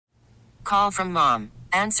call from mom.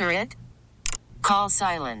 Answer it. Call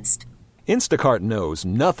silenced. Instacart knows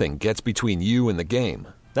nothing gets between you and the game.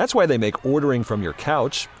 That's why they make ordering from your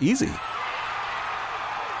couch easy.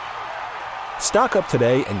 Stock up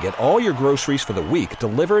today and get all your groceries for the week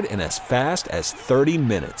delivered in as fast as 30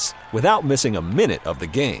 minutes without missing a minute of the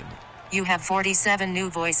game. You have 47 new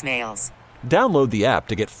voicemails. Download the app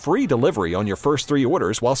to get free delivery on your first 3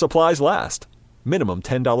 orders while supplies last. Minimum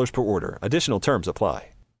 $10 per order. Additional terms apply.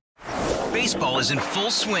 Baseball is in full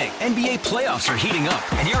swing. NBA playoffs are heating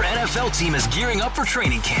up, and your NFL team is gearing up for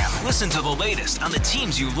training camp. Listen to the latest on the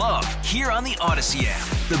teams you love here on the Odyssey app.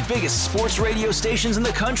 The biggest sports radio stations in the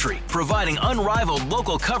country, providing unrivaled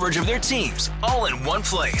local coverage of their teams, all in one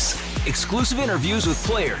place. Exclusive interviews with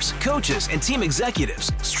players, coaches, and team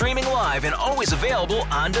executives, streaming live and always available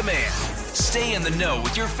on demand. Stay in the know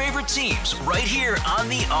with your favorite teams right here on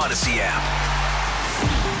the Odyssey app.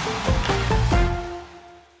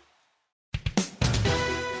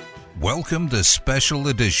 Welcome to Special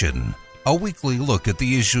Edition, a weekly look at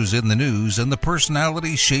the issues in the news and the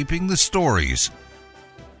personalities shaping the stories.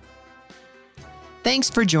 Thanks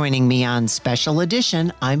for joining me on Special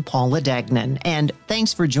Edition. I'm Paula Degnan, and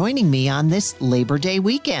thanks for joining me on this Labor Day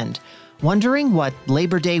weekend. Wondering what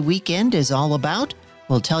Labor Day weekend is all about?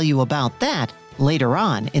 We'll tell you about that later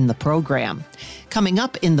on in the program. Coming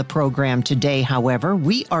up in the program today, however,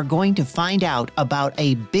 we are going to find out about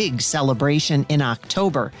a big celebration in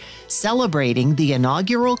October, celebrating the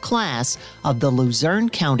inaugural class of the Luzerne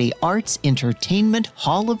County Arts Entertainment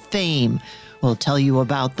Hall of Fame. We'll tell you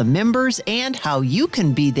about the members and how you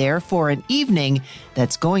can be there for an evening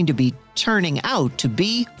that's going to be turning out to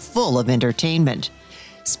be full of entertainment.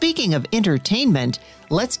 Speaking of entertainment,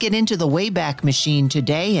 let's get into the Wayback Machine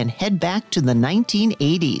today and head back to the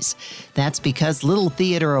 1980s. That's because Little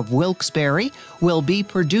Theater of Wilkes-Barre will be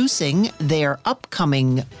producing their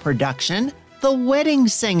upcoming production, The Wedding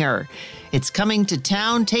Singer. It's coming to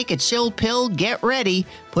town. Take a chill pill, get ready,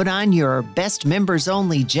 put on your best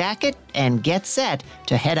members-only jacket, and get set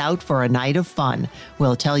to head out for a night of fun.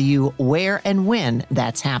 We'll tell you where and when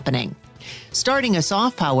that's happening. Starting us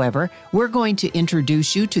off, however, we're going to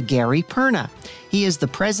introduce you to Gary Perna. He is the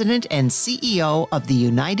president and CEO of the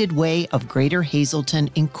United Way of Greater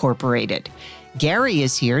Hazleton, Incorporated. Gary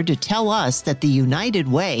is here to tell us that the United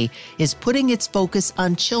Way is putting its focus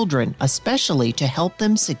on children, especially to help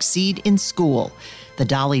them succeed in school. The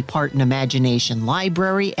Dolly Parton Imagination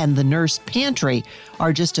Library and the Nurse Pantry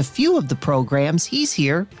are just a few of the programs he's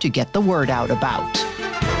here to get the word out about.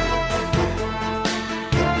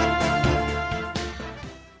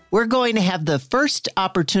 We're going to have the first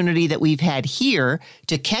opportunity that we've had here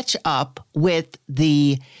to catch up with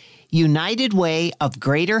the United Way of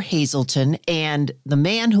Greater Hazleton and the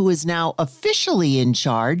man who is now officially in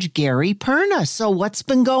charge, Gary Perna. So what's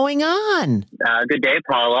been going on? Good day,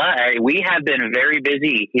 Paula. We have been very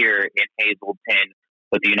busy here in Hazleton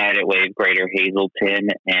with the United Way of Greater Hazleton,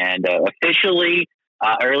 and officially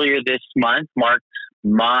earlier this month marked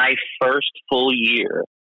my first full year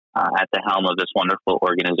at the helm of this wonderful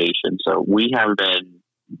organization. So we have been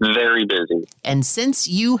very busy. And since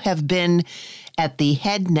you have been at the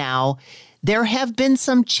head now, there have been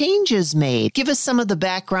some changes made. Give us some of the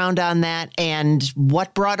background on that and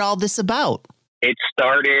what brought all this about. It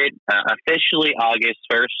started officially August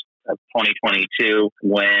 1st of 2022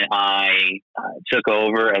 when I took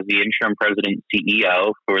over as the interim president and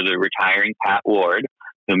CEO for the retiring Pat Ward,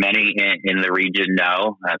 who many in the region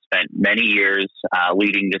know. I've spent many years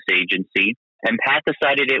leading this agency. And Pat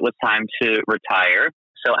decided it was time to retire.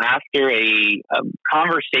 So after a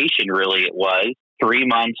conversation, really it was, 3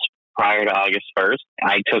 months prior to August 1st,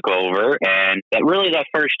 I took over. And that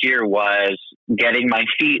first year was getting my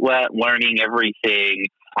feet wet, learning everything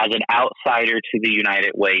as an outsider to the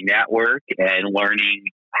United Way network and learning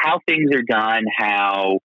how things are done,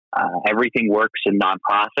 how everything works in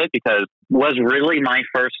nonprofit, because it was really my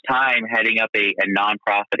first time heading up a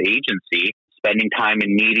nonprofit agency, spending time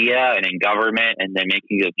in media and in government, and then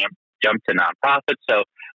making a jump to nonprofit. So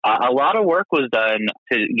a lot of work was done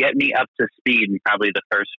to get me up to speed in probably the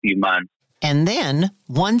first few months. And then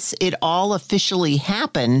once it all officially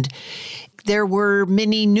happened, there were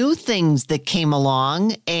many new things that came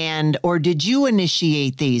along, or did you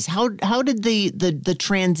initiate these? How did the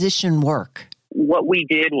transition work? What we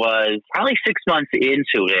did was probably 6 months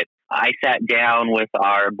into it, I sat down with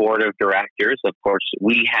our board of directors. Of course,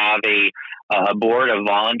 we have a board of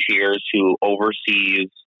volunteers who oversees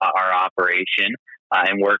our operation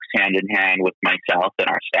and works hand in hand with myself and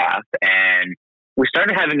our staff. And we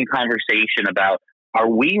started having a conversation about, are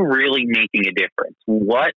we really making a difference?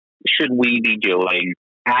 What should we be doing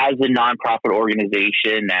as a nonprofit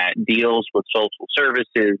organization that deals with social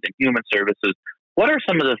services and human services, what are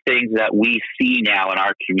some of the things that we see now in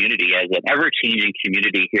our community as an ever-changing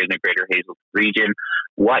community here in the greater Hazleton region?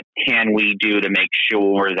 What can we do to make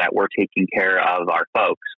sure that we're taking care of our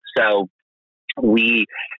folks? So we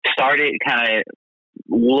started kind of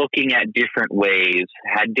looking at different ways,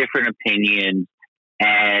 had different opinions,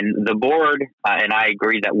 and the board and I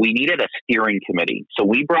agreed that we needed a steering committee. So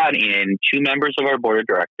we brought in 2 members of our board of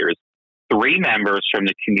directors, 3 members from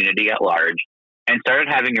the community at large, and started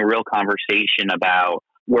having a real conversation about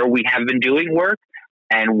where we have been doing work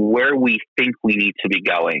and where we think we need to be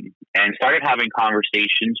going, and started having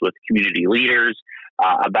conversations with community leaders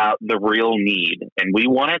about the real need. And we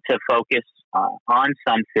wanted to focus on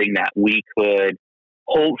something that we could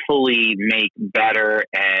hopefully make better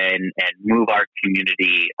and move our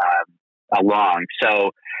community along. So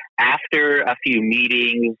after a few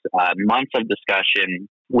meetings, months of discussion,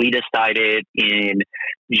 we decided in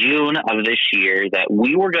June of this year that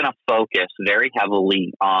we were going to focus very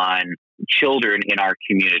heavily on children in our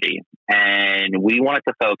community. And we wanted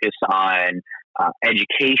to focus on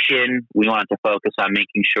education. We wanted to focus on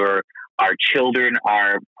making sure our children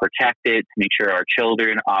are protected, to make sure our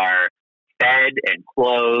children are fed and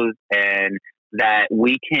clothed, and that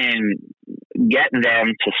we can get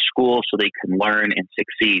them to school so they can learn and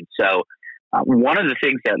succeed. So one of the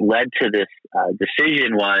things that led to this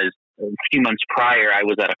decision was a few months prior, I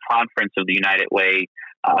was at a conference of the United Way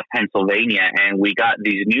of Pennsylvania, and we got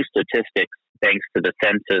these new statistics thanks to the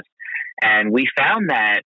census. And we found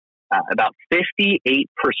that about 58%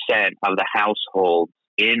 of the households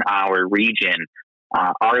in our region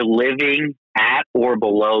are living at or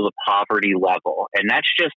below the poverty level. And that's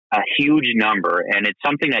just a huge number. And it's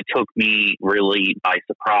something that took me really by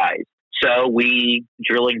surprise. So we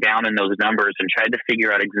drilling down in those numbers and tried to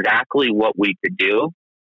figure out exactly what we could do.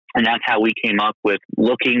 And that's how we came up with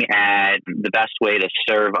looking at the best way to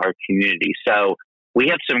serve our community. So we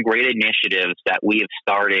have some great initiatives that we have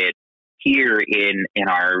started here in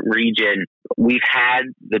our region. We've had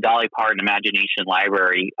the Dolly Parton Imagination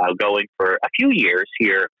Library going for a few years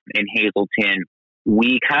here in Hazleton.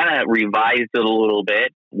 We kind of revised it a little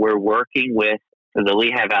bit. We're working with the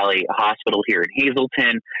Lehigh Valley Hospital here in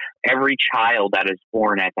Hazleton. Every child that is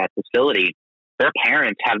born at that facility, their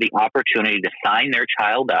parents have the opportunity to sign their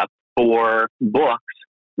child up for books,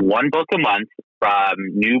 1 book a month from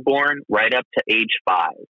newborn right up to age 5.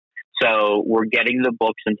 So we're getting the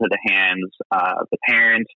books into the hands of the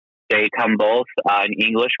parents. They come both in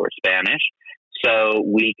English or Spanish. So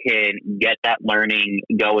we can get that learning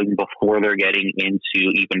going before they're getting into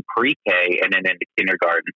even pre-K and then into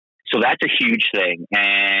kindergarten. So that's a huge thing.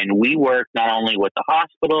 And we work not only with the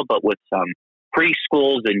hospital, but with some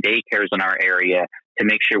preschools and daycares in our area to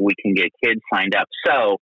make sure we can get kids signed up.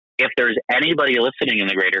 So if there's anybody listening in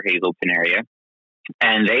the greater Hazleton area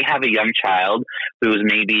and they have a young child who's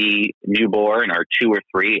maybe newborn or 2 or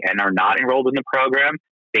 3 and are not enrolled in the program,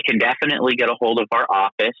 they can definitely get a hold of our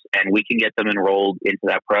office and we can get them enrolled into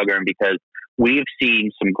that program, because we've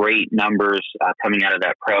seen some great numbers coming out of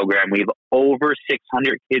that program. We have over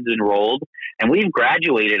 600 kids enrolled, and we've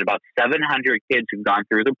graduated about 700 kids who've gone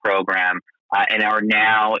through the program and are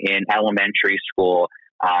now in elementary school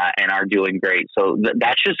and are doing great. So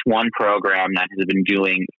that's just one program that has been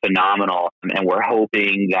doing phenomenal, and we're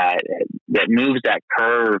hoping that moves that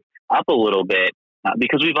curve up a little bit,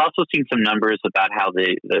 because we've also seen some numbers about how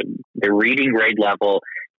the reading grade level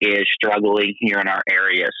is struggling here in our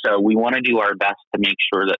area. So we want to do our best to make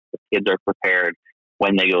sure that the kids are prepared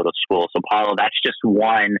when they go to school. So Paula, that's just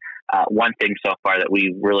one thing so far that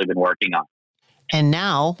we've really been working on. And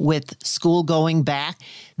now, with school going back,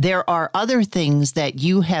 there are other things that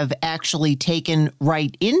you have actually taken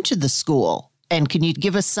right into the school. And can you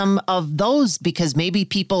give us some of those? Because maybe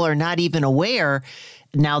people are not even aware,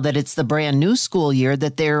 now that it's the brand new school year,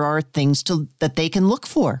 that there are things that they can look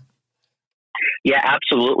for. Yeah,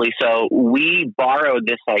 absolutely. So we borrowed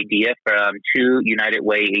this idea from 2 United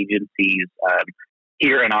Way agencies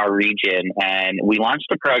here in our region, and we launched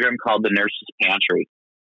a program called the Nurse Pantry.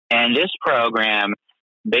 And this program,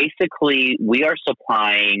 basically, we are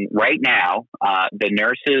supplying right now the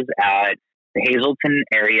nurses at the Hazleton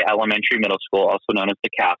Area Elementary Middle School, also known as the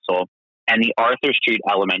Castle, and the Arthur Street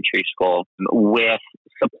Elementary School with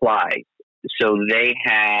supplies. So they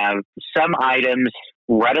have some items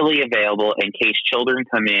readily available in case children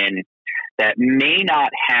come in that may not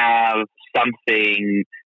have something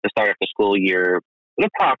to start off the school year the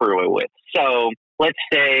proper way with. So let's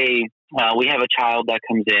say we have a child that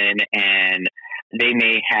comes in and they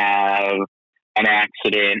may have an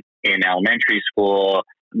accident in elementary school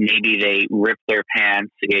maybe they rip their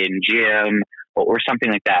pants in gym or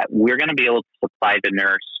something like that. We're going to be able to supply the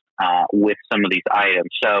nurse with some of these items.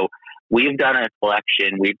 So we've done a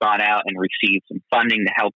collection. We've gone out and received some funding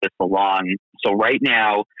to help this along. So right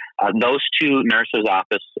now, those two nurses'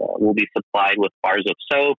 office will be supplied with bars of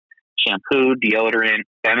soap, shampoo, deodorant,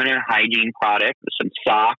 feminine hygiene products, some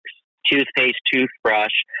socks, toothpaste,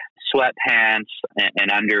 toothbrush, sweatpants,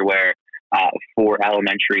 and underwear for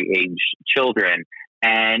elementary age children.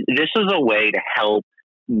 And this is a way to help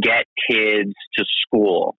get kids to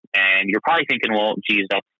school. And you're probably thinking, well, geez,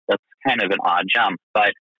 that's kind of an odd jump.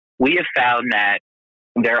 But we have found that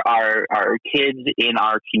there are kids in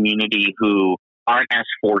our community who aren't as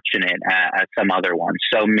fortunate as some other ones.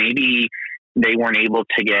 So maybe they weren't able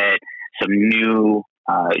to get some new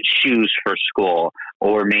shoes for school,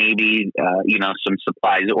 or maybe, some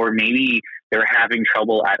supplies, or maybe they're having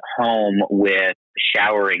trouble at home with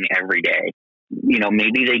showering every day.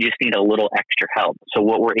 Maybe they just need a little extra help. So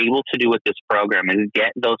what we're able to do with this program is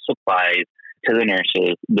get those supplies to the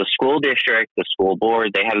nurses. The school district, the school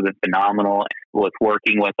board, they have been phenomenal with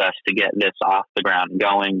working with us to get this off the ground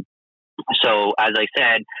going. So as I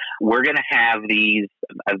said, we're going to have these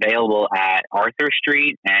available at Arthur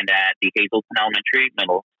Street and at the Hazleton Elementary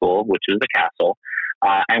Middle School, which is the Castle.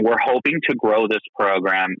 And we're hoping to grow this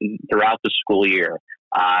program throughout the school year.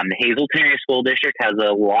 The Hazleton Area School District has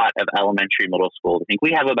a lot of elementary middle schools. I think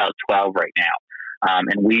we have about 12 right now.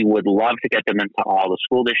 And we would love to get them into all the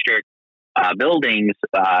school district buildings.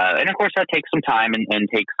 And of course, that takes some time and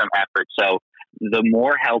takes some effort. So the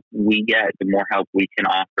more help we get, the more help we can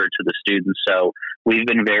offer to the students. So we've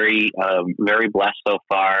been very, very blessed so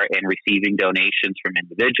far in receiving donations from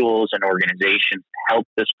individuals and organizations to help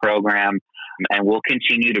this program. And we'll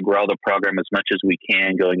continue to grow the program as much as we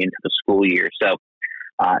can going into the school year. So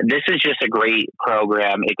this is just a great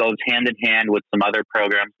program. It goes hand in hand with some other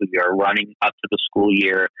programs that we are running up to the school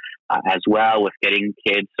year as well, with getting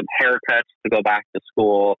kids some haircuts to go back to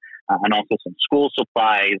school, and also some school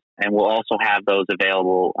supplies. And we'll also have those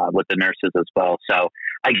available with the nurses as well. So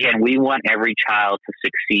again, we want every child to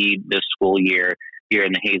succeed this school year here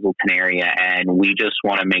in the Hazleton area. And we just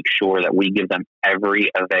want to make sure that we give them every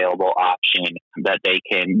available option that they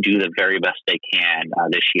can do the very best they can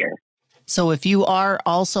this year. So if you are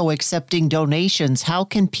also accepting donations, how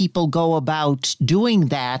can people go about doing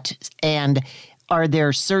that? And are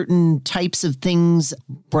there certain types of things,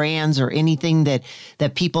 brands, or anything that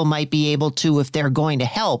people might be able to, if they're going to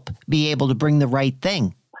help, be able to bring the right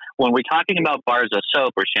thing? When we're talking about bars of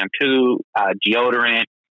soap or shampoo, deodorant,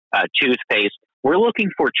 toothpaste, we're looking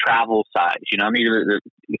for travel size.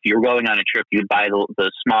 If you're going on a trip, you'd buy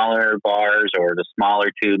the smaller bars or the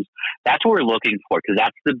smaller tubes. That's what we're looking for, because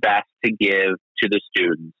that's the best to give to the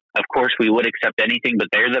students. Of course, we would accept anything, but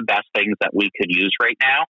they're the best things that we could use right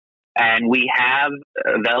now. And we have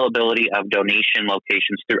availability of donation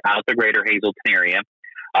locations throughout the greater Hazleton area.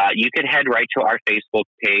 You could head right to our Facebook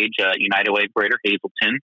page, United Way of Greater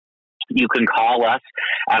Hazleton. You can call us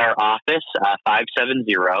at our office,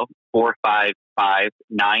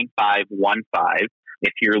 570-455-9515,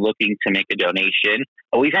 if you're looking to make a donation.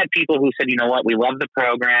 We've had people who said, you know what, we love the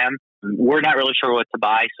program. We're not really sure what to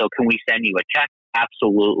buy, so can we send you a check?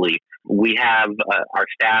 Absolutely. We have our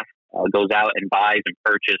staff goes out and buys and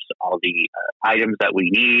purchases all the items that we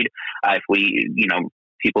need. If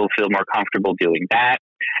people feel more comfortable doing that.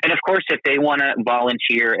 And of course, if they want to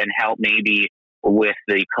volunteer and help maybe with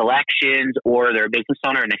the collections, or they're a business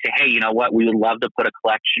owner and they say, hey, you know what, we would love to put a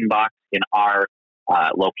collection box in our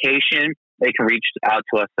location, they can reach out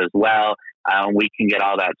to us as well. We can get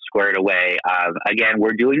all that squared away. Again,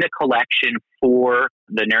 we're doing the collection for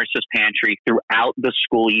the Nurses Pantry throughout the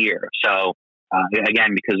school year. So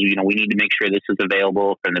again, because we need to make sure this is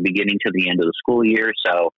available from the beginning to the end of the school year.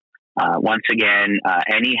 So once again,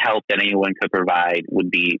 any help that anyone could provide would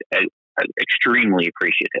be extremely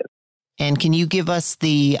appreciative. And can you give us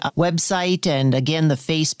the website and, again, the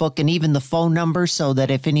Facebook and even the phone number, so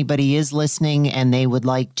that if anybody is listening and they would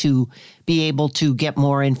like to be able to get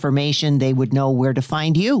more information, they would know where to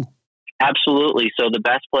find you? Absolutely. So the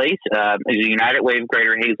best place is the United Way of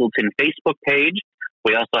Greater Hazleton Facebook page.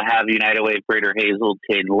 We also have United Way of Greater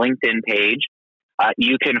Hazleton LinkedIn page.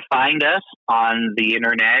 You can find us on the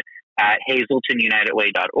internet at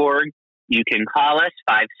hazletonunitedway.org. You can call us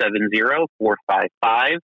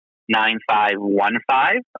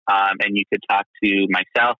 570-455-9515, and you could talk to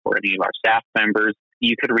myself or any of our staff members.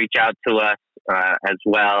 You could reach out to us as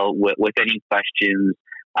well with any questions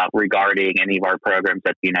regarding any of our programs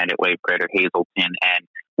at the United Way of Greater Hazleton. And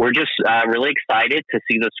we're just really excited to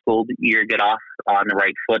see the school year get off on the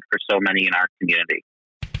right foot for so many in our community.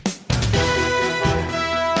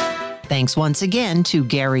 Thanks once again to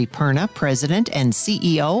Gary Perna, President and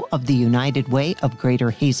CEO of the United Way of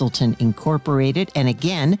Greater Hazleton Incorporated. And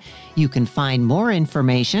again, you can find more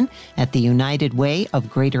information at the United Way of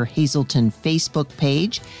Greater Hazleton Facebook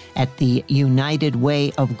page, at the United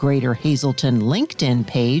Way of Greater Hazleton LinkedIn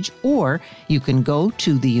page, or you can go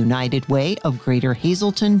to the United Way of Greater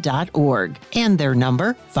Hazleton.org and their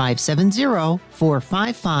number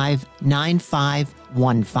 570-455-9515.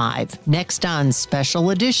 Next on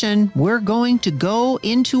Special Edition, we're going to go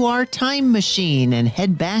into our time machine and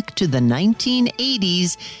head back to the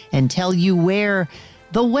 1980s and tell you where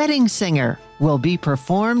The Wedding Singer will be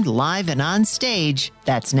performed live and on stage.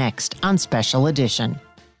 That's next on Special Edition.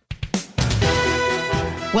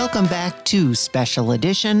 Welcome back to Special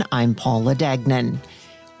Edition. I'm Paula Dagnan.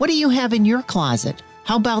 What do you have in your closet?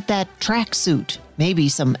 How about that tracksuit? Maybe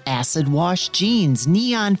some acid wash jeans,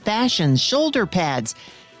 neon fashions, shoulder pads.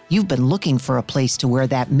 You've been looking for a place to wear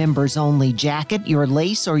that members-only jacket, your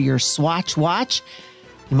lace, or your swatch watch.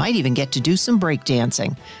 You might even get to do some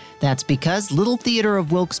breakdancing. That's because Little Theater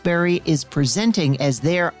of Wilkes-Barre is presenting as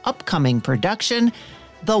their upcoming production,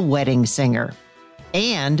 The Wedding Singer.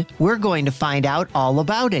 And we're going to find out all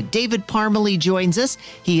about it. David Parmelee joins us.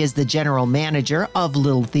 He is the general manager of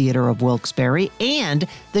Little Theater of Wilkes-Barre and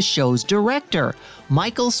the show's director,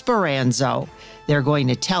 Michael Speranzo. They're going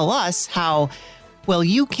to tell us how, well,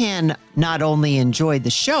 you can not only enjoy the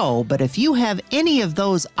show, but if you have any of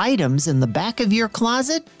those items in the back of your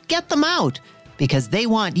closet, get them out, because they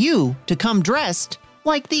want you to come dressed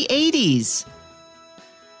like the 80s.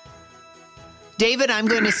 David, I'm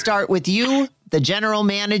going to start with you. The general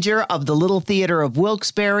manager of the Little Theater of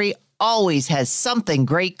Wilkes-Barre always has something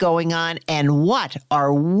great going on. And what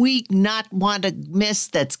are we not want to miss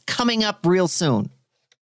that's coming up real soon?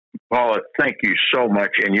 Paula, thank you so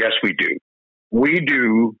much. And yes, we do. We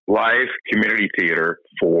do live community theater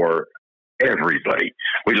for everybody.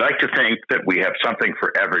 We like to think that we have something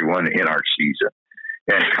for everyone in our season.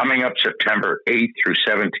 And coming up September 8th through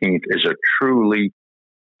 17th is a truly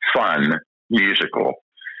fun musical,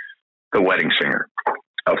 The Wedding Singer.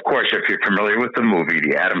 Of course, if you're familiar with the movie,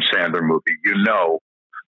 the Adam Sandler movie, you know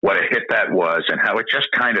what a hit that was and how it just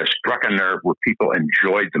kind of struck a nerve where people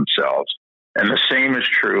enjoyed themselves. And the same is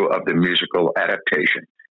true of the musical adaptation.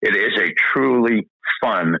 It is a truly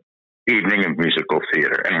fun evening of musical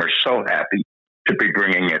theater, and we're so happy to be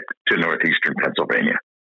bringing it to northeastern Pennsylvania.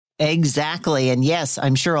 Exactly. And yes,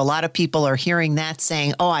 I'm sure a lot of people are hearing that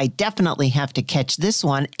saying, oh, I definitely have to catch this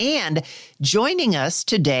one. And joining us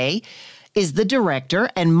today is the director.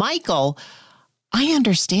 And Michael, I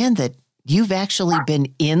understand that you've actually been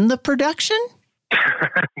in the production?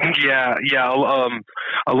 Yeah.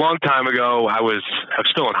 A long time ago, I was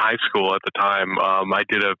still in high school at the time.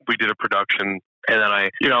 We did a production, and then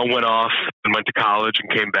I went off and went to college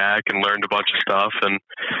and came back and learned a bunch of stuff. And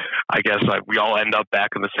I guess we all end up back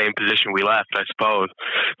in the same position we left, I suppose.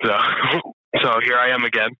 So here I am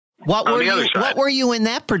again. What were you in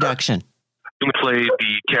that production? I played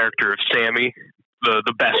the character of Sammy,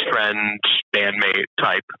 the best friend, bandmate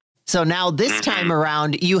type. So now this time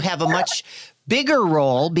around, you have a much bigger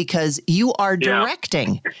role because you are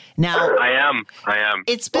directing. Yeah. Now I am.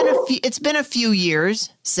 It's been a few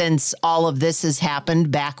years since all of this has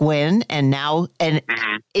happened back when and now. And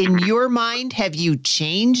in your mind, have you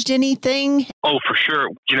changed anything? Oh, for sure.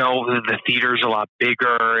 The theater's a lot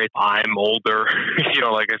bigger. I'm older,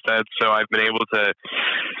 like I said, so I've been able to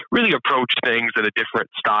really approach things at a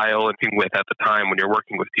different style and thing with at the time when you're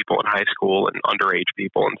working with people in high school and underage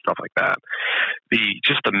people and stuff like that. The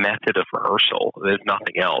method of rehearsal, there's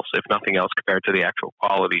nothing else. If nothing else, compared to the actual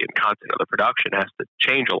quality and content of the production, has to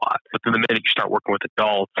change a lot. But then the minute you start working with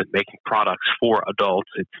adults and making products for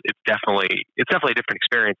adults, it's definitely a different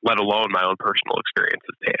experience. Let alone my own personal experience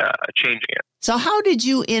changing it. So, how did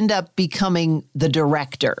you end up becoming the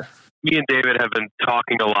director? Me and David have been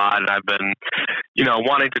talking a lot, and I've been,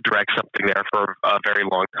 wanting to direct something there for a very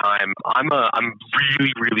long time. I'm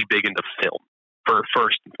really, really big into film.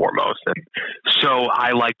 First and foremost. And so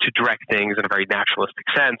I like to direct things in a very naturalistic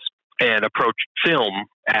sense and approach film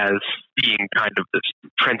as being kind of this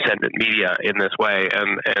transcendent media in this way.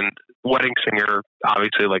 And Wedding Singer,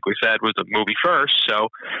 obviously, like we said, was a movie first. So,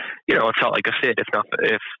 it felt like a fit, if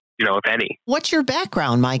any. What's your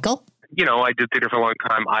background, Michael? I did theater for a long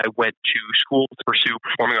time. I went to school to pursue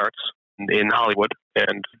performing arts in Hollywood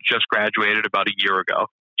and just graduated about a year ago.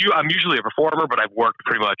 I'm usually a performer, but I've worked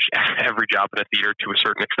pretty much every job in a theater to a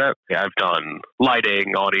certain extent. I've done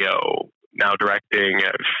lighting, audio, now directing.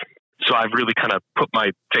 So I've really kind of put my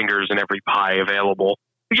fingers in every pie available.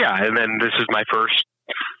 Yeah, and then this is my first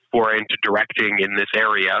foray into directing in this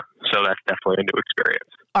area. So that's definitely a new experience.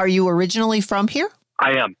 Are you originally from here?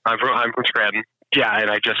 I am. I'm from Scranton. Yeah, and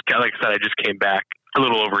like I said, I just came back a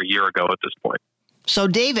little over a year ago at this point. So,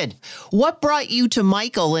 David, what brought you to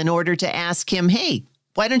Michael in order to ask him, hey,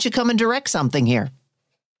 why don't you come and direct something here?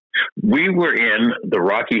 We were in the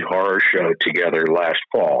Rocky Horror Show together last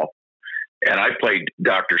fall, and I played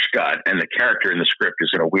Dr. Scott, and the character in the script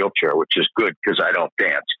is in a wheelchair, which is good because I don't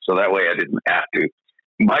dance. So that way I didn't have to.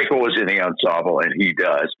 Michael was in the ensemble, and he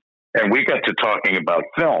does. And we got to talking about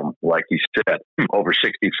film, like he said, over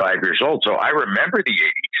 65 years old. So I remember the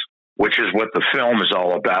 80s, which is what the film is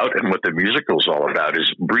all about and what the musical is all about, is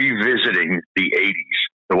revisiting the 80s,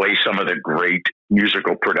 the way some of the great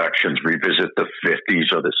musical productions revisit the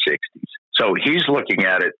 50s or the 60s. So he's looking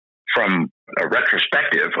at it from a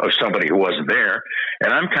retrospective of somebody who wasn't there.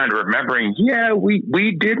 And I'm kind of remembering, yeah,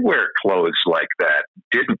 we did wear clothes like that,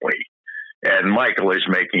 didn't we? And Michael is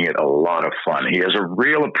making it a lot of fun. He has a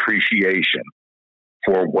real appreciation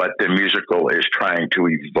for what the musical is trying to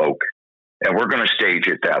evoke. And we're going to stage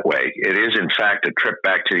it that way. It is, in fact, a trip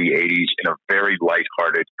back to the 80s in a very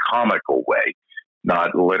lighthearted, comical way.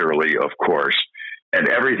 Not literally, of course. And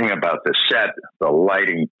everything about the set, the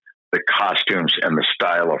lighting, the costumes, and the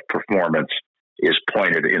style of performance is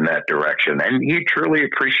pointed in that direction. And he truly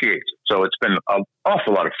appreciates it. So it's been an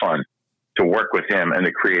awful lot of fun to work with him and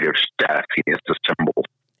the creative staff he has assembled.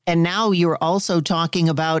 And now you're also talking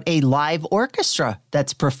about a live orchestra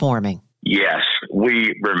that's performing. Yes,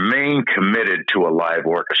 we remain committed to a live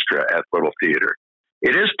orchestra at Little Theater.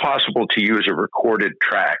 It is possible to use a recorded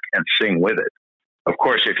track and sing with it. Of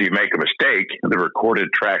course, if you make a mistake, the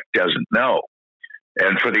recorded track doesn't know.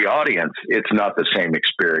 And for the audience, it's not the same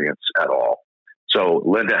experience at all. So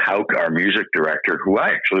Linda Hauk, our music director, who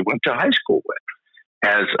I actually went to high school with,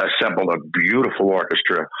 has assembled a beautiful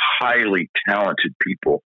orchestra, highly talented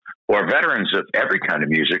people who are veterans of every kind of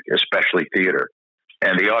music, especially theater.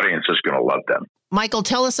 And the audience is going to love them. Michael,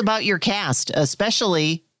 tell us about your cast,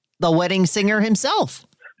 especially the wedding singer himself.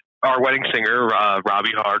 Our wedding singer,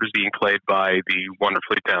 Robbie Hard, is being played by the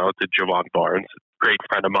wonderfully talented Javon Barnes. Great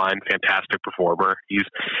friend of mine, fantastic performer. He's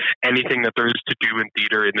anything that there is to do in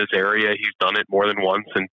theater in this area, he's done it more than once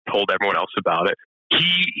and told everyone else about it.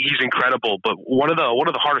 He's incredible, but one of the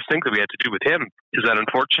hardest things that we had to do with him is that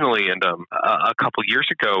unfortunately, and a couple years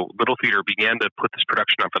ago, Little Theater began to put this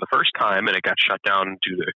production on for the first time, and it got shut down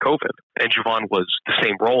due to COVID. And Javon was the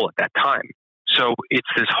same role at that time, so it's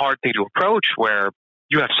this hard thing to approach where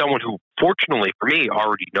you have someone who, fortunately for me,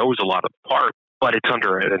 already knows a lot of the part, but it's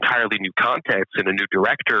under an entirely new context and a new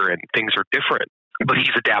director, and things are different. But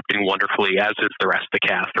he's adapting wonderfully, as is the rest of the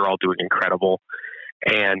cast. They're all doing incredible.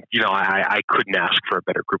 And, I couldn't ask for a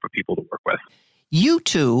better group of people to work with. You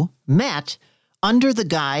two met under the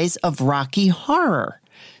guise of Rocky Horror.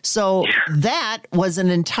 So that was an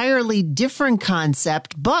entirely different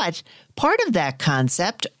concept, but part of that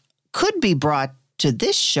concept could be brought to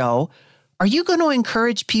this show. Are you going to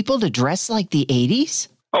encourage people to dress like the 80s?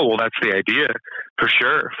 Oh, well, that's the idea. For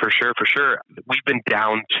sure. We've been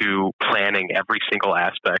down to planning every single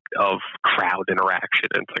aspect of crowd interaction.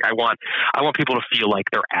 And it's like, I want people to feel like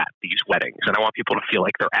they're at these weddings, and I want people to feel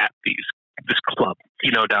like they're at this club,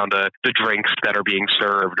 down to the drinks that are being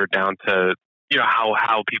served, or down to,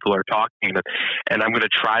 how people are talking. And I'm going to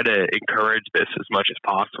try to encourage this as much as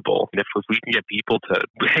possible. And if we can get people to,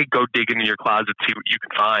 hey, go dig into your closet, see what you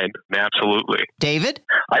can find. Absolutely. David?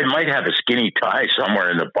 I might have a skinny tie somewhere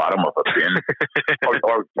in the bottom of a bin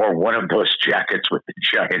or one of those jackets with the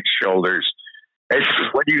giant shoulders.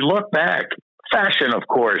 When you look back, fashion, of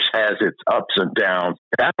course, has its ups and downs.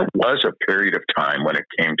 That was a period of time when it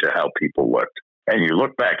came to how people looked. And you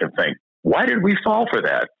look back and think, why did we fall for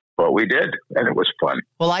that? Well, we did, and it was fun.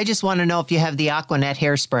 Well, I just want to know if you have the Aquanet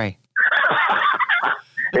hairspray.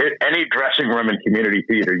 Any dressing room in community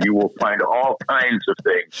theater, you will find all kinds of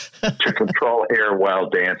things to control hair while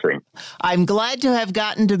dancing. I'm glad to have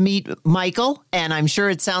gotten to meet Michael, and I'm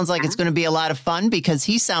sure it sounds like it's going to be a lot of fun because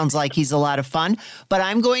he sounds like he's a lot of fun. But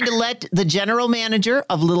I'm going to let the general manager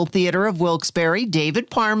of Little Theater of Wilkes-Barre,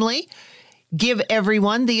 David Parmelee, give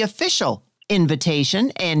everyone the official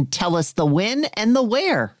invitation and tell us the when and the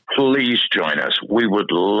where. Please join us. We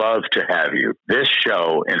would love to have you. This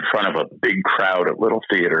show in front of a big crowd at Little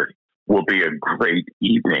Theater will be a great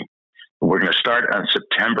evening. We're going to start on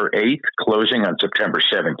September 8th, closing on September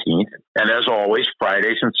 17th. And as always,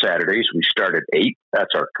 Fridays and Saturdays, we start at 8.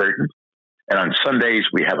 That's our curtain. And on Sundays,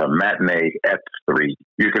 we have a matinee at 3.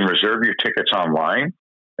 You can reserve your tickets online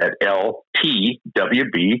at ltwb.org.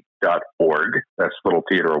 That's Little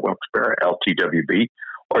Theater of Wilkes-Barre, LTWB.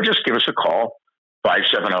 Or just give us a call,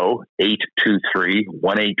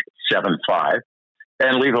 570-823-1875.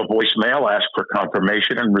 and leave a voicemail, ask for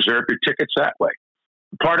confirmation, and reserve your tickets that way.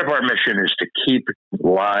 Part of our mission is to keep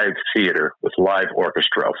live theater with live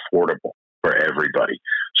orchestra affordable for everybody.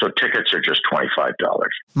 So tickets are just $25.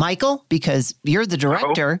 Michael, because you're the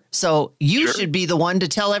director, so you Sure. should be the one to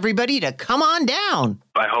tell everybody to come on down.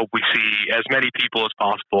 I hope we see as many people as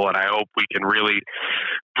possible, and I hope we can really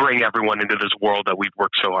bring everyone into this world that we've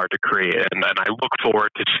worked so hard to create. And I look forward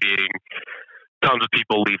to seeing tons of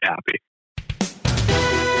people leave happy.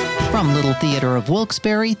 From Little Theater of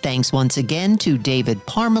Wilkes-Barre, thanks once again to David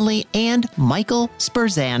Parmelee and Michael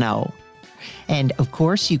Speranzo. And of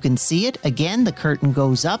course, you can see it again. The curtain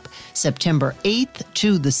goes up September 8th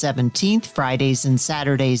to the 17th, Fridays and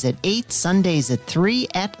Saturdays at 8, Sundays at 3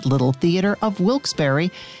 at Little Theater of Wilkes-Barre.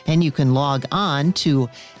 And you can log on to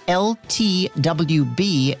ltwb.org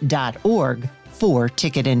for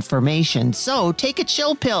ticket information. So take a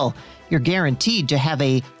chill pill. You're guaranteed to have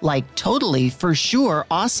a, totally, for sure,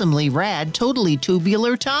 awesomely rad, totally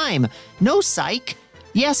tubular time. No psych.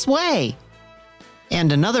 Yes way.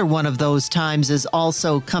 And another one of those times is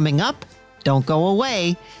also coming up. Don't go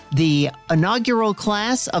away. The inaugural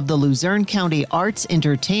class of the Luzerne County Arts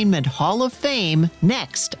Entertainment Hall of Fame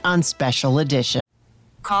next on Special Edition.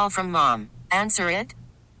 Call from mom. Answer it.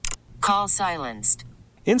 Call silenced.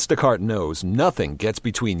 Instacart knows nothing gets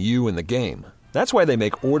between you and the game. That's why they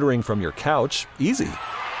make ordering from your couch easy.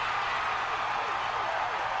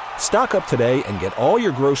 Stock up today and get all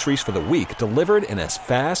your groceries for the week delivered in as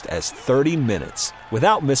fast as 30 minutes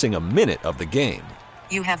without missing a minute of the game.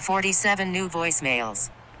 You have 47 new voicemails.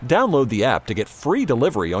 Download the app to get free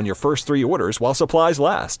delivery on your first 3 orders while supplies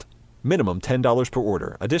last. Minimum $10 per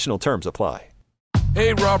order. Additional terms apply.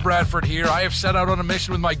 Hey, Rob Bradford here. I have set out on a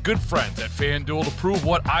mission with my good friends at FanDuel to prove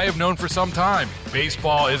what I have known for some time.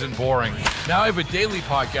 Baseball isn't boring. Now I have a daily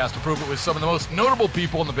podcast to prove it with some of the most notable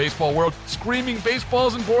people in the baseball world, screaming baseball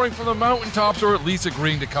isn't boring from the mountaintops, or at least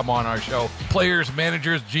agreeing to come on our show. Players,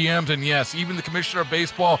 managers, GMs, and yes, even the commissioner of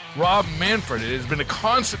baseball, Rob Manfred. It has been a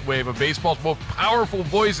constant wave of baseball's most powerful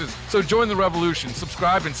voices. So join the revolution.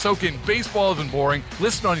 Subscribe and soak in Baseball Isn't Boring.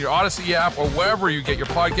 Listen on your Odyssey app or wherever you get your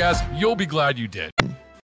podcasts. You'll be glad you did.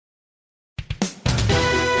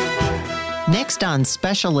 Next on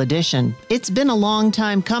Special Edition, it's been a long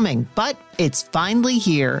time coming, but it's finally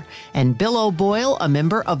here. And Bill O'Boyle, a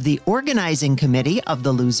member of the organizing committee of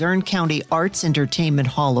the Luzerne County Arts Entertainment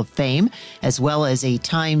Hall of Fame, as well as a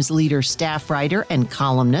Times leader staff writer and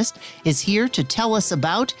columnist, is here to tell us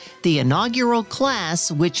about the inaugural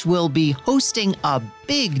class, which will be hosting a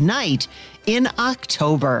big night in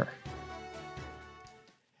October.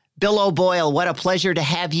 Bill O'Boyle, what a pleasure to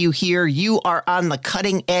have you here. You are on the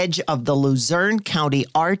cutting edge of the Luzerne County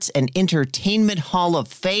Arts and Entertainment Hall of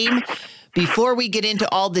Fame. Before we get into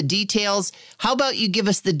all the details, how about you give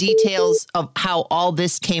us the details of how all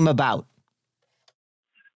this came about?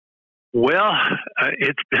 Well,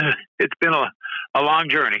 it's been a long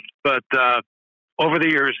journey, but over the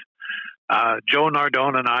years, Joe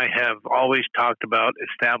Nardone and I have always talked about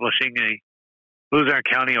establishing a Luzerne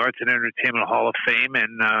County Arts and Entertainment Hall of Fame,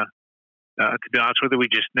 and to be honest with you, we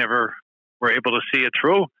just never were able to see it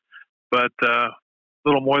through. But a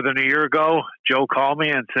little more than a year ago, Joe called me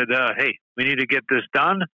and said, hey, we need to get this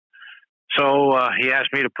done. So he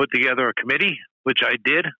asked me to put together a committee, which I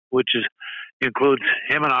did, which includes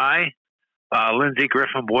him and I, Lindsay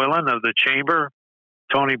Griffin Boylan of the Chamber,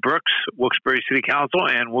 Tony Brooks, Wilkes-Barre City Council,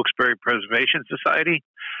 and Wilkes-Barre Preservation Society,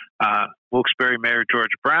 Wilkes-Barre Mayor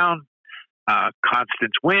George Brown,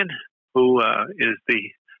 Constance Wynn, who is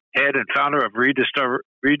the head and founder of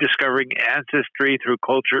Rediscovering Ancestry Through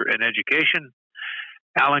Culture and Education,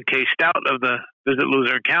 Alan K. Stout of the Visit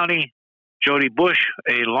Luzerne County, Jody Bush,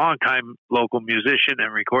 a longtime local musician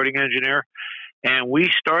and recording engineer. And we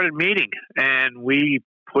started meeting, and we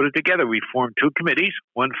put it together. We formed 2 committees,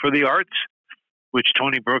 one for the arts, which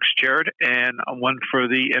Tony Brooks chaired, and one for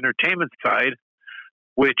the entertainment side,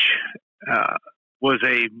 which was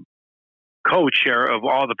a co-chair of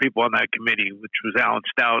all the people on that committee, which was Alan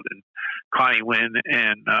Stout and Connie Wynn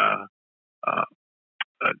and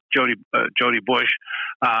Jody Bush,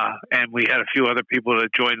 and we had a few other people that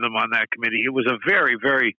joined them on that committee. It was a very,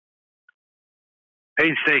 very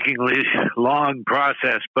painstakingly long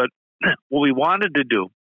process, but what we wanted to do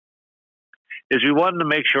is we wanted to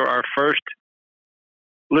make sure our first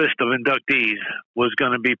list of inductees was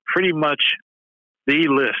going to be pretty much the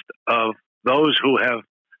list of those who have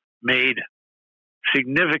made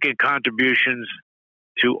significant contributions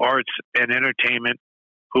to arts and entertainment,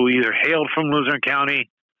 who either hailed from Luzerne County,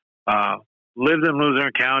 lived in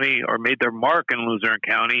Luzerne County, or made their mark in Luzerne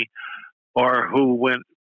County, or who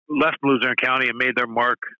left Luzerne County and made their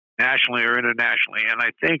mark nationally or internationally. And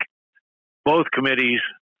I think both committees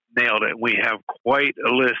nailed it. We have quite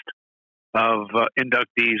a list of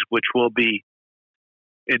inductees, which will be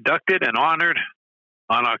inducted and honored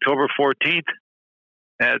on October 14th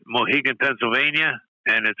at Mohegan, Pennsylvania,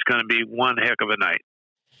 and it's going to be one heck of a night.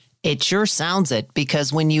 It sure sounds it,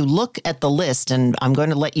 because when you look at the list, and I'm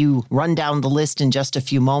going to let you run down the list in just a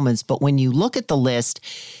few moments, but when you look at the list,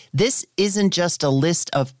 this isn't just a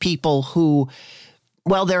list of people who,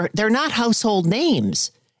 well, they're not household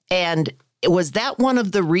names. And was that one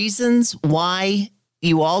of the reasons why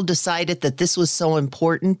you all decided that this was so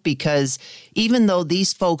important? Because even though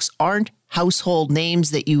these folks aren't household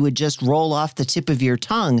names that you would just roll off the tip of your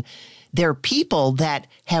tongue, they're people that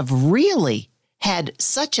have really had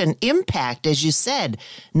such an impact, as you said,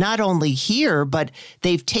 not only here, but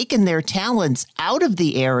they've taken their talents out of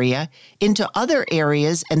the area into other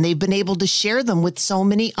areas, and they've been able to share them with so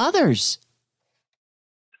many others.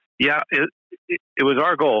 Yeah, it was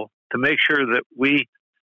our goal to make sure that we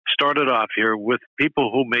started off here with people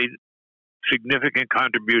who made significant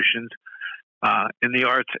contributions in the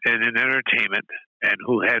arts and in entertainment, and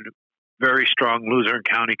who had very strong Luzerne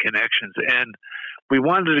County connections. And we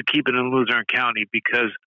wanted to keep it in Luzerne County,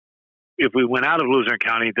 because if we went out of Luzerne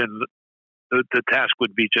County, then the task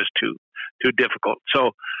would be just too difficult.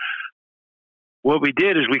 So what we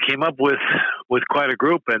did is we came up with quite a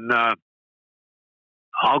group, and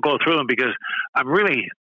I'll go through them because I'm really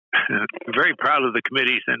very proud of the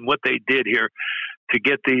committees and what they did here to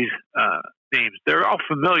get these names. They're all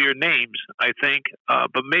familiar names, I think,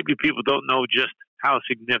 but maybe people don't know just how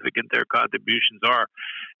significant their contributions are.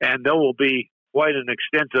 And there will be quite an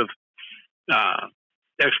extensive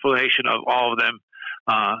explanation of all of them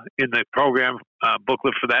in the program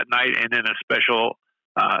booklet for that night, and in a special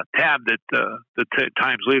tab that the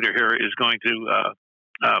Times leader here is going to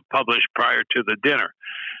publish prior to the dinner.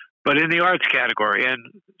 But in the arts category, and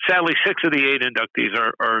sadly 6 of the 8 inductees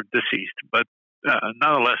are deceased, but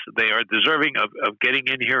nonetheless they are deserving of getting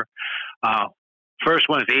in here. First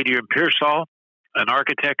one is Adrian Pearsall, an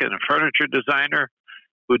architect and a furniture designer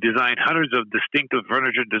who designed hundreds of distinctive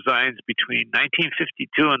furniture designs between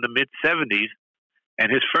 1952 and the mid-70s,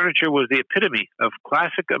 and his furniture was the epitome of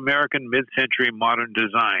classic American mid-century modern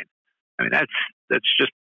design. I mean, that's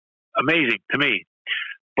just amazing to me.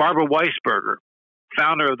 Barbara Weisberger,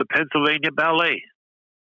 founder of the Pennsylvania Ballet.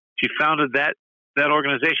 She founded that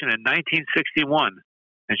organization in 1961,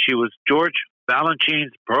 and she was George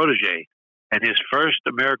Balanchine's protege and his first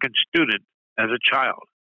American student as a child.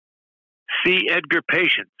 C. Edgar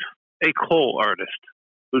Patience, a coal artist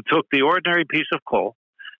who took the ordinary piece of coal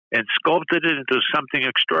and sculpted it into something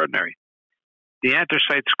extraordinary. The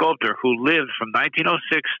anthracite sculptor, who lived from 1906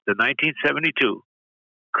 to 1972,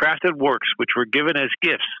 crafted works which were given as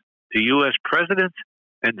gifts to U.S. presidents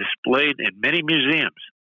and displayed in many museums.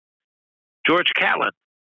 George Catlin,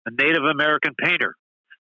 a Native American painter,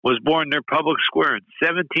 was born near Public Square in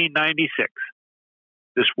 1796.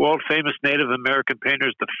 This world-famous Native American painter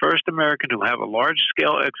is the first American to have a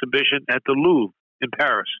large-scale exhibition at the Louvre in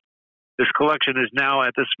Paris. This collection is now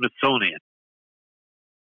at the Smithsonian.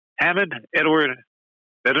 Hammond Edward,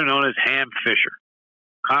 better known as Ham Fisher,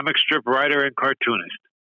 comic strip writer and cartoonist,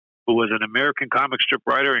 who was an American comic strip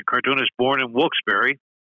writer and cartoonist born in Wilkes-Barre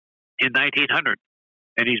in 1900,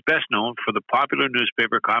 and he's best known for the popular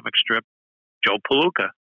newspaper comic strip Joe Palooka.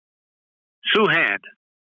 Sue Hand,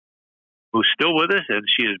 who's still with us, and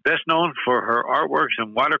she is best known for her artworks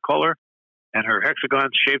in watercolor and her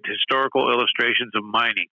hexagon-shaped historical illustrations of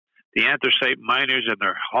mining, the anthracite miners and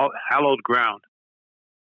their hallowed ground.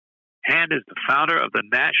 Hand is the founder of the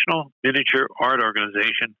National Miniature Art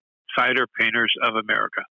Organization, Cider Painters of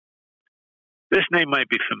America. This name might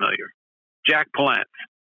be familiar. Jack Palance,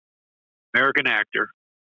 American actor,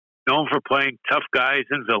 known for playing tough guys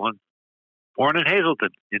and villains, born in Hazleton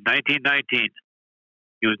in 1919.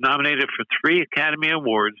 He was nominated for 3 Academy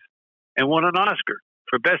Awards and won an Oscar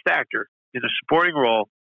for Best Actor in a supporting role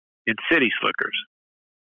in City Slickers.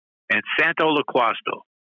 And Santo Loquasto,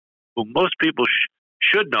 who most people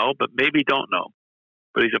should know but maybe don't know,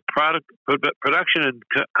 but he's a production and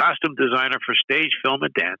costume designer for stage, film,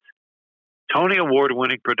 and dance, Tony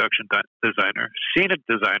Award-winning production designer, scenic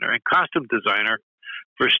designer, and costume designer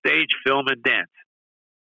for stage, film, and dance.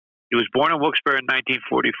 He was born in Wilkes-Barre in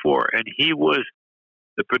 1944, and he was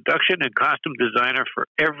the production and costume designer for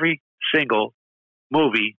every single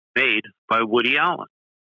movie made by Woody Allen.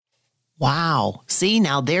 Wow. See,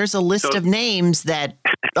 now there's a list of names that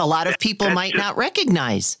a lot of people might not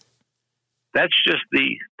recognize. That's just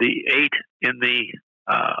the 8 in the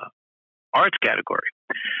arts category.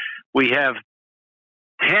 We have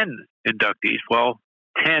 10 inductees. Well,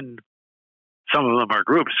 10. Some of them are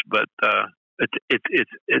groups, but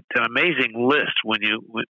it's an amazing list when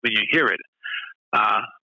you hear it.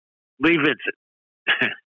 Lee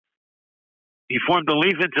Vincent. He formed the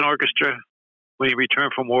Lee Vincent Orchestra when he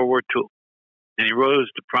returned from World War II, and he rose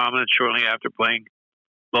to prominence shortly after playing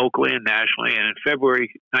locally and nationally. And in February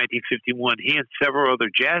 1951, he and several other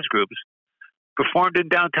jazz groups performed in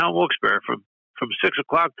downtown Wilkes-Barre from 6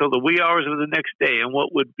 o'clock till the wee hours of the next day in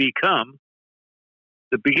what would become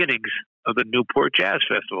the beginnings of the Newport Jazz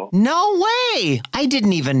Festival. No way! I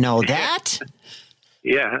didn't even know that.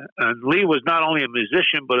 Yeah, and Lee was not only a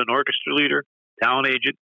musician, but an orchestra leader, talent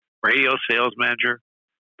agent, radio sales manager,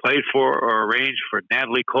 played for or arranged for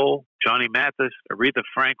Natalie Cole, Johnny Mathis, Aretha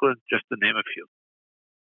Franklin, just to name a few.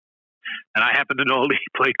 And I happen to know Lee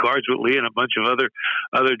played cards with Lee and a bunch of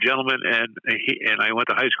other gentlemen, and I went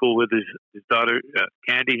to high school with his daughter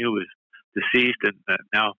Candy, who was deceased, and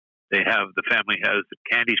now the family has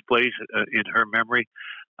Candy's place in her memory.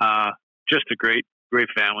 Just a great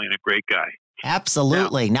family and a great guy.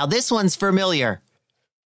 Absolutely. Now this one's familiar.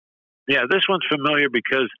 Yeah, this one's familiar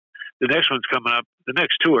because the next one's coming up. The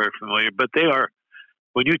next two are familiar, but they are,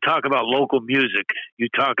 when you talk about local music, you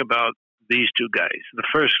talk about these two guys. The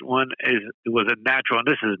first one was a natural, and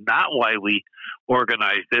this is not why we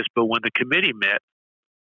organized this, but when the committee met,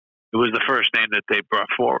 it was the first name that they brought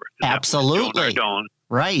forward. Absolutely. Joe Nardone.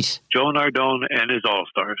 Right. Joe Nardone and his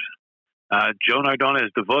All-Stars. Joe Nardone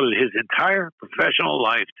has devoted his entire professional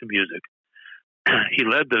life to music. He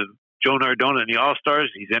led the Joe Nardone and the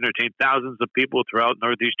All-Stars. He's entertained thousands of people throughout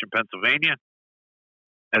northeastern Pennsylvania.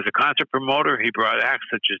 As a concert promoter, he brought acts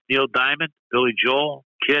such as Neil Diamond, Billy Joel,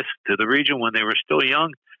 Kiss to the region when they were still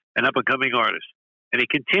young and up-and-coming artists. And he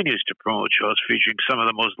continues to promote shows featuring some of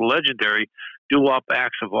the most legendary doo-wop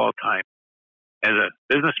acts of all time. As a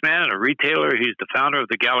businessman and a retailer, he's the founder of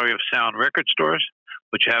the Gallery of Sound record stores,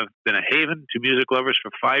 which have been a haven to music lovers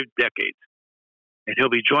for 5 decades. And he'll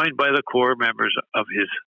be joined by the core members of his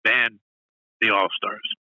band, the All-Stars.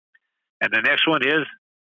 And the next one is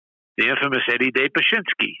the infamous Eddie Day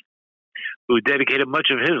Pashinsky, who dedicated much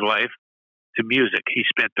of his life to music. He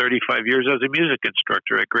spent 35 years as a music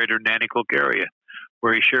instructor at Greater Nanticoke area,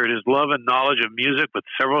 where he shared his love and knowledge of music with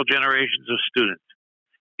several generations of students.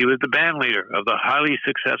 He was the band leader of the highly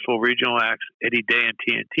successful regional acts Eddie Day and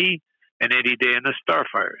TNT and Eddie Day and the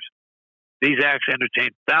Starfires. These acts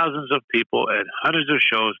entertained thousands of people at hundreds of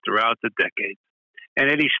shows throughout the decades. And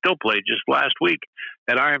Eddie still played just last week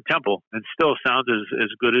at Iron Temple and still sounds as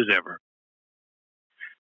good as ever.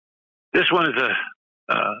 This one is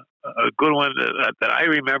a good one that I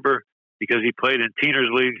remember because he played in Teeners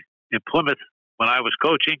League in Plymouth when I was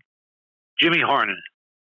coaching. Jimmy Harnan.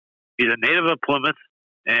 He's a native of Plymouth,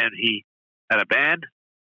 and he had a band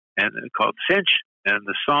called Cinch, and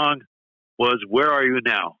the song was Where Are You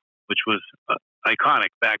Now, which was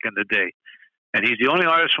iconic back in the day. And he's the only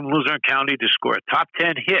artist from Luzerne County to score a top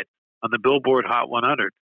 10 hit on the Billboard Hot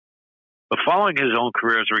 100. But following his own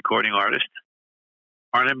career as a recording artist,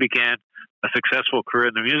 Harnan began a successful career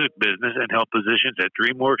in the music business and held positions at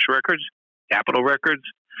DreamWorks Records, Capitol Records,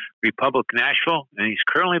 Republic Nashville, and he's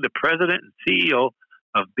currently the president and CEO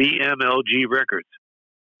of BMLG Records.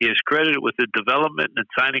 He is credited with the development and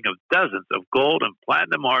signing of dozens of gold and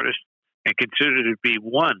platinum artists and considered to be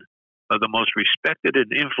one of the most respected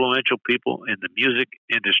and influential people in the music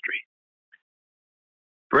industry.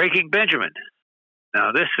 Breaking Benjamin.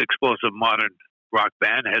 Now, this explosive modern rock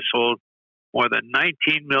band has sold more than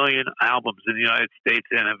 19 million albums in the United States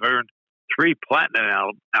and have earned 3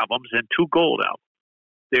 platinum albums and 2 gold albums.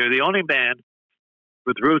 They're the only band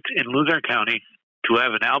with roots in Luzerne County to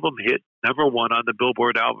have an album hit #1 on the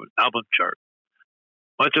Billboard album chart.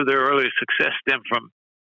 Much of their early success stemmed from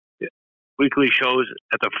weekly shows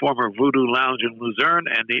at the former Voodoo Lounge in Luzerne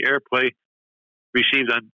and the airplay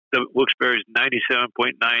received on the Wilkes-Barre's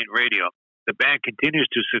 97.9 radio. The band continues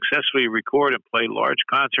to successfully record and play large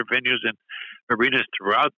concert venues and arenas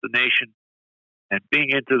throughout the nation. And being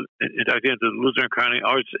inducted into the Luzerne County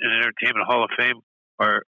Arts and Entertainment Hall of Fame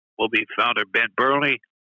will be founder Ben Burnley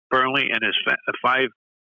and his 5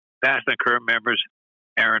 past and current members,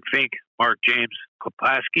 Aaron Fink, Mark James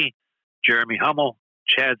Kopaski, Jeremy Hummel,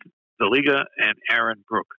 Chad Zaliga, and Aaron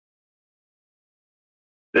Brook.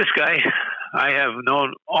 This guy I have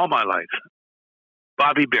known all my life,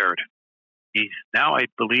 Bobby Baird. He's now, I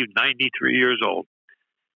believe, 93 years old.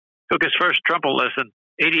 Took his first trumpet lesson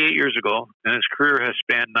 88 years ago, and his career has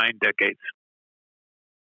spanned 9 decades.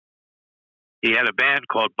 He had a band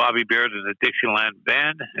called Bobby Baird and the Dixieland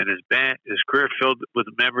Band, and his career filled with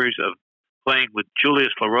memories of playing with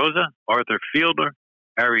Julius LaRosa, Arthur Fielder,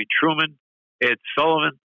 Harry Truman, Ed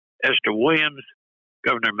Sullivan, Esther Williams,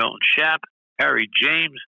 Governor Milton Shapp, Harry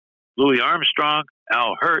James, Louis Armstrong,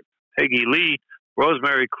 Al Hurt, Peggy Lee,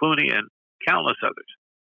 Rosemary Clooney, and countless others.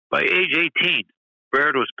 By age 18,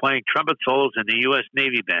 Baird was playing trumpet solos in the U.S.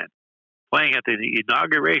 Navy Band, playing at the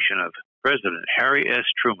inauguration of President Harry S.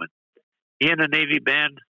 Truman. He and the Navy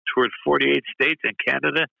Band toured 48 states and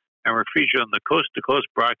Canada and were featured on the coast-to-coast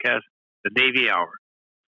broadcast, The Navy Hour.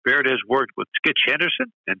 Baird has worked with Skitch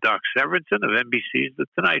Henderson and Doc Severinsen of NBC's The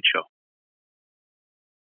Tonight Show.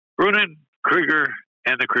 Brunin, Krieger,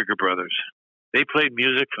 and the Krieger brothers. They played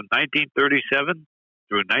music from 1937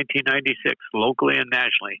 through 1996, locally and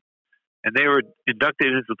nationally, and they were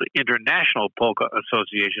inducted into the International Polka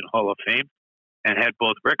Association Hall of Fame and had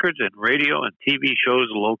both records and radio and TV shows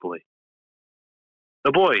locally.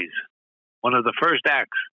 The Boys, one of the first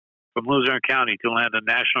acts from Luzerne County to land a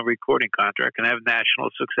national recording contract and have national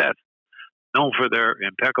success. Known for their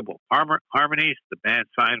impeccable harmonies, the band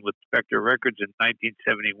signed with Spectre Records in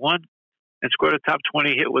 1971 and scored a top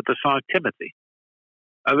 20 hit with the song Timothy.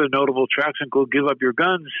 Other notable tracks include Give Up Your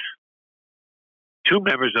Guns. Two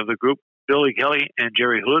members of the group, Billy Kelly and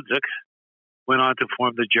Jerry Hludzik, went on to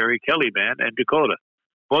form the Jerry Kelly Band and Dakota,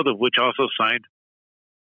 both of which also signed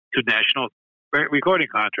to national recording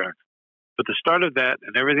contracts. But the start of that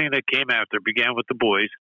and everything that came after began with the Boys,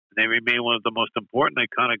 and they remain one of the most important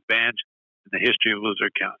iconic bands in the history of Luzerne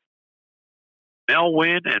County. Mel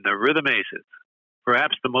Wynn and the Rhythm Aces,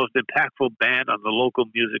 perhaps the most impactful band on the local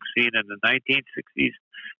music scene in the 1960s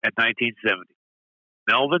and 1970s.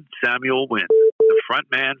 Melvin Samuel Wynn, the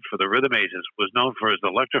frontman for the Rhythm Aces, was known for his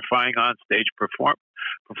electrifying onstage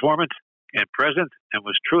performance and presence, and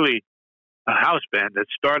was truly a house band that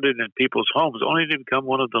started in people's homes, only to become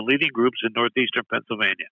one of the leading groups in northeastern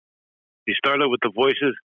Pennsylvania. He started with their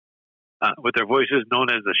voices known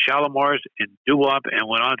as the Shalimars in doo-wop, and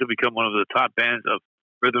went on to become one of the top bands of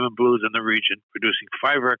rhythm and blues in the region, producing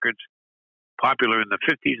 5 records popular in the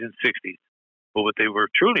 50s and 60s. But what they were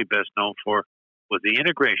truly best known for was the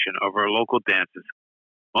integration of our local dances.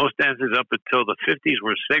 Most dances up until the 50s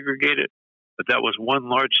were segregated, but that was one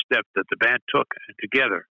large step that the band took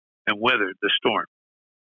together and weathered the storm.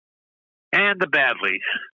 And the Badleys,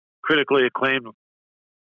 critically acclaimed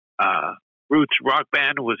roots rock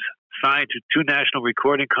band, was signed to 2 national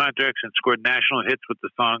recording contracts and scored national hits with the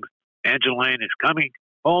songs Angeline Is Coming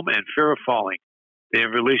Home and Fear of Falling. They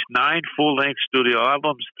have released 9 full-length studio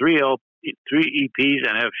albums, 3 EPs,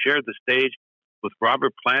 and have shared the stage with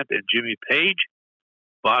Robert Plant and Jimmy Page,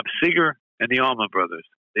 Bob Seger, and the Allman Brothers.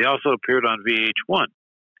 They also appeared on VH1.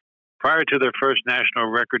 Prior to their first national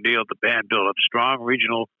record deal, the band built up strong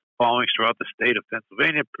regional followings throughout the state of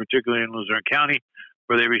Pennsylvania, particularly in Luzerne County,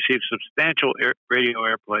 where they received substantial radio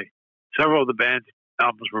airplay. Several of the band's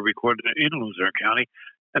albums were recorded in Luzerne County,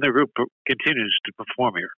 and the group continues to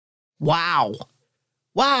perform here. Wow.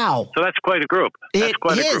 So that's quite a group.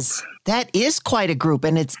 That is quite a group,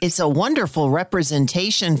 and it's a wonderful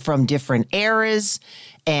representation from different eras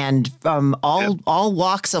and from all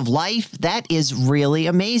walks of life. That is really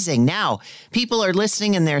amazing. Now, people are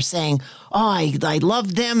listening and they're saying, oh, I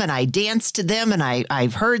love them and I danced to them and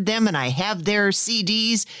I've heard them and I have their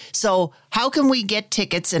CDs. So how can we get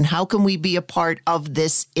tickets and how can we be a part of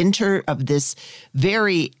this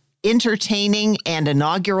very entertaining and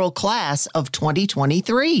inaugural class of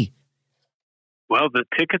 2023? Well, the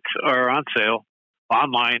tickets are on sale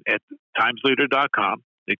online at timesleader.com.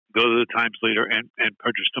 They can go to the Times Leader and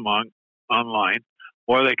purchase them online,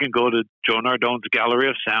 or they can go to Joe Nardone's Gallery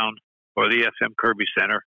of Sound or the FM Kirby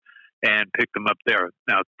Center and pick them up there.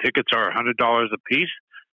 Now, tickets are $100 a piece,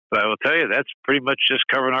 but I will tell you that's pretty much just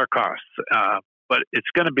covering our costs. But it's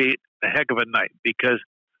going to be a heck of a night because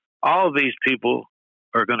all of these people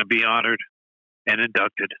are going to be honored and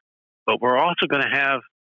inducted, but we're also going to have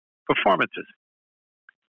performances.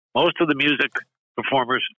 Most of the music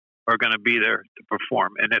performers are going to be there to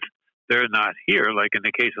perform, and if they're not here, like in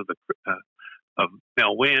the case of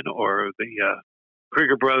Mel Wynn or the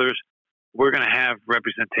Krieger brothers, we're going to have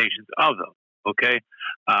representations of them. Okay,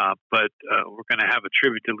 but we're going to have a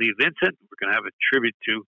tribute to Lee Vincent. We're going to have a tribute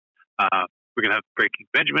to. We're going to have Breaking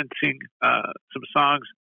Benjamin sing some songs.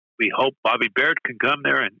 We hope Bobby Baird can come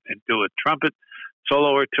there and do a trumpet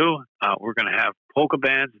solo or two. We're going to have polka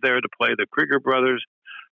bands there to play. The Krieger brothers,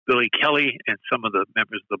 Billy Kelly, and some of the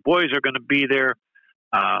members of the Boys are going to be there.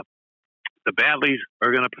 The Badleys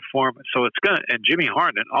are going to perform. So it's going to, and Jimmy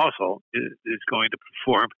Harden also is going to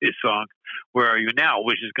perform his song "Where Are You Now,"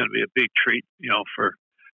 which is going to be a big treat,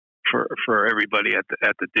 for everybody at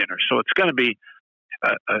the dinner. So it's going to be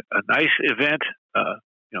a nice event.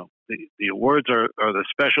 The awards are the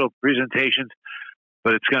special presentations,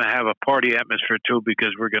 but it's going to have a party atmosphere too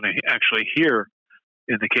because we're going to actually hear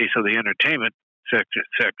in the case of the entertainment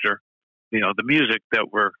sector, the music that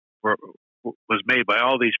was made by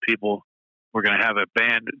all these people. We're going to have a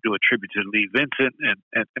band do a tribute to Lee Vincent, and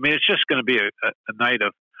I mean, it's just going to be a night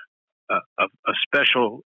of a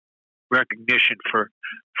special recognition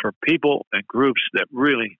for people and groups that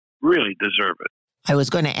really, really deserve it. I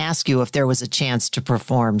was going to ask you if there was a chance to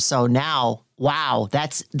perform. So now, wow,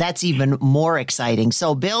 that's even more exciting.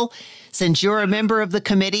 So, Bill, since you're a member of the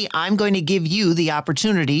committee, I'm going to give you the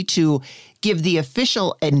opportunity to give the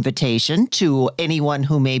official invitation to anyone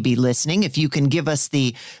who may be listening. If you can give us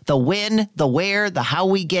the when, the where, the how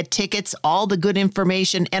we get tickets, all the good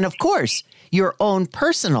information, and of course, your own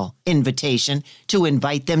personal invitation to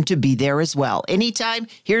invite them to be there as well. Anytime,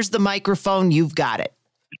 here's the microphone, you've got it.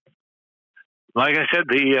 Like I said,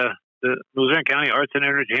 the Luzerne County Arts and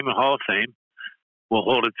Entertainment Hall of Fame will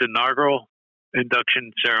hold its inaugural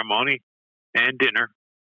induction ceremony and dinner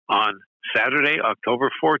on Saturday, October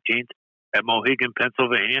 14th at Mohegan,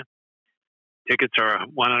 Pennsylvania. Tickets are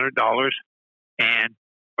 $100 and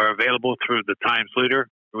are available through the Times Leader,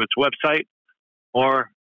 through its website, or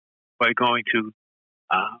by going to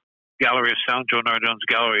Gallery of Sound, Joe Nardone's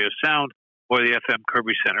Gallery of Sound, or the FM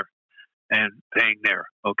Kirby Center, and paying there.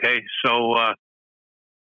 Okay, so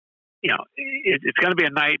it's going to be a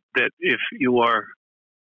night that if you are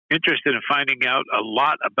interested in finding out a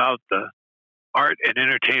lot about the art and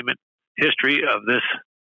entertainment history of this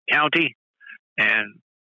county and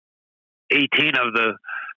 18 of the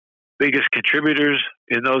biggest contributors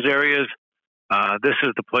in those areas, this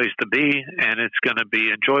is the place to be, and it's going to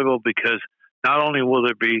be enjoyable because not only will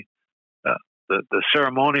there be the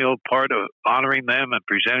ceremonial part of honoring them and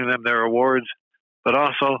presenting them their awards, but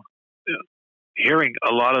also hearing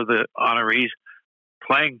a lot of the honorees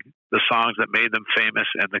playing the songs that made them famous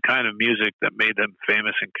and the kind of music that made them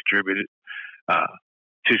famous and contributed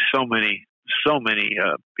to so many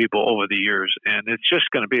people over the years. And it's just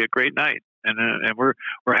going to be a great night. And we're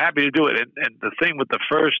happy to do it. And the thing with the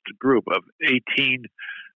first group of 18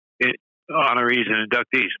 honorees and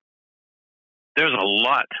inductees, there's a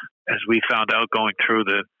lot, as we found out going through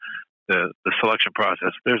the selection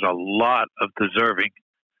process, there's a lot of deserving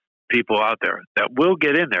people out there that will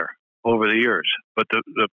get in there over the years. But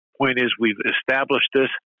the point is, we've established this.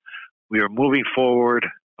 We are moving forward.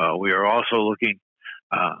 We are also looking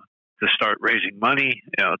to start raising money,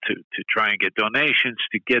 to try and get donations,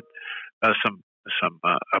 to get a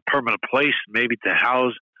permanent place, maybe to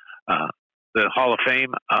house the Hall of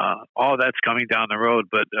Fame. All that's coming down the road.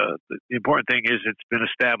 But the important thing is, it's been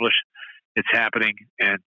established, it's happening,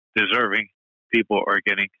 and deserving people are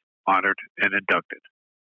getting honored and inducted.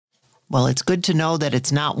 Well, it's good to know that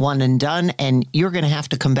it's not one and done, and you're going to have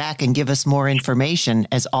to come back and give us more information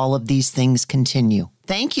as all of these things continue.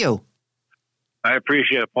 Thank you. I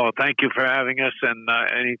appreciate it, Paul. Thank you for having us, and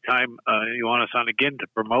anytime you want us on again to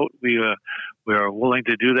promote, we are willing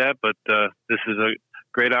to do that, but this is a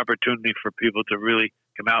great opportunity for people to really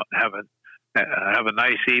come out and have a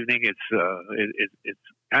nice evening. It's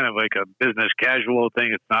kind of like a business casual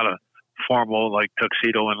thing. It's not a formal like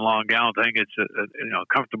tuxedo and long gown thing. It's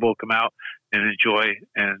comfortable, come out and enjoy,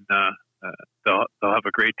 and they'll have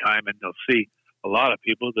a great time, and they'll see a lot of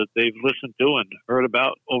people that they've listened to and heard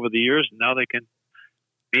about over the years, and now they can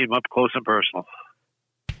meet them up close and personal.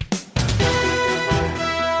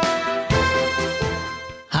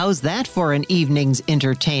 How's that for an evening's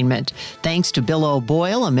entertainment? Thanks to Bill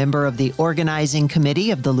O'Boyle, a member of the organizing committee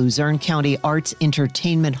of the Luzerne County Arts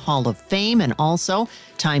Entertainment Hall of Fame, and also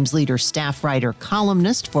Times Leader staff writer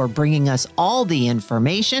Columnist, for bringing us all the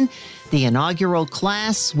information. The inaugural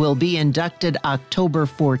class will be inducted October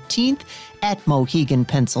 14th at Mohegan,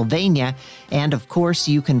 Pennsylvania. And of course,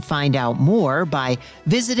 you can find out more by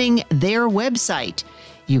visiting their website.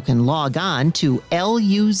 You can log on to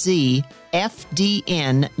luzfdn.org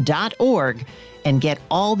and get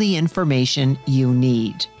all the information you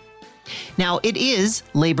need. Now, it is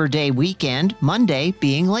Labor Day weekend, Monday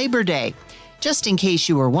being Labor Day. Just in case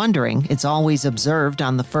you were wondering, it's always observed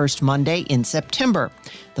on the first Monday in September.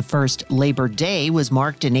 The first Labor Day was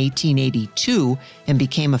marked in 1882 and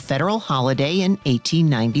became a federal holiday in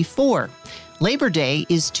 1894. Labor Day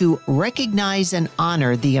is to recognize and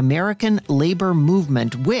honor the American labor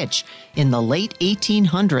movement, which, in the late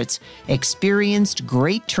 1800s, experienced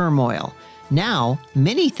great turmoil. Now,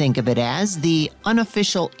 many think of it as the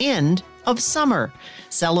unofficial end of summer,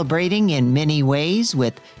 celebrating in many ways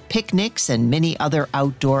with picnics and many other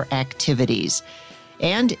outdoor activities.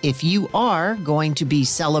 And if you are going to be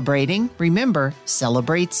celebrating, remember,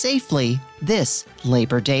 celebrate safely this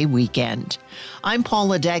Labor Day weekend. I'm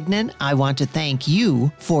Paula Degnan. I want to thank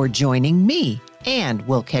you for joining me And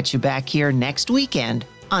we'll catch you back here next weekend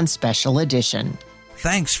on Special Edition.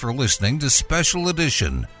 Thanks for listening to Special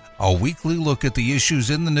Edition, a weekly look at the issues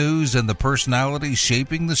in the news and the personalities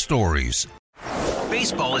shaping the stories.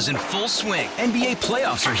 Baseball is in full swing. NBA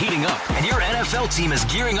playoffs are heating up, and your NFL team is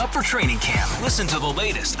gearing up for training camp. Listen to the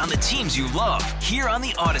latest on the teams you love here on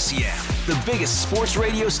the Odyssey app. The biggest sports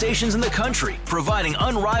radio stations in the country, providing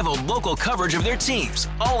unrivaled local coverage of their teams,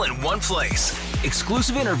 all in one place.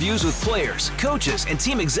 Exclusive interviews with players, coaches, and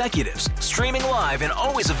team executives, streaming live and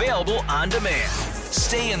always available on demand.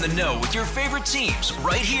 Stay in the know with your favorite teams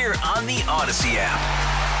right here on the Odyssey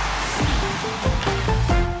app.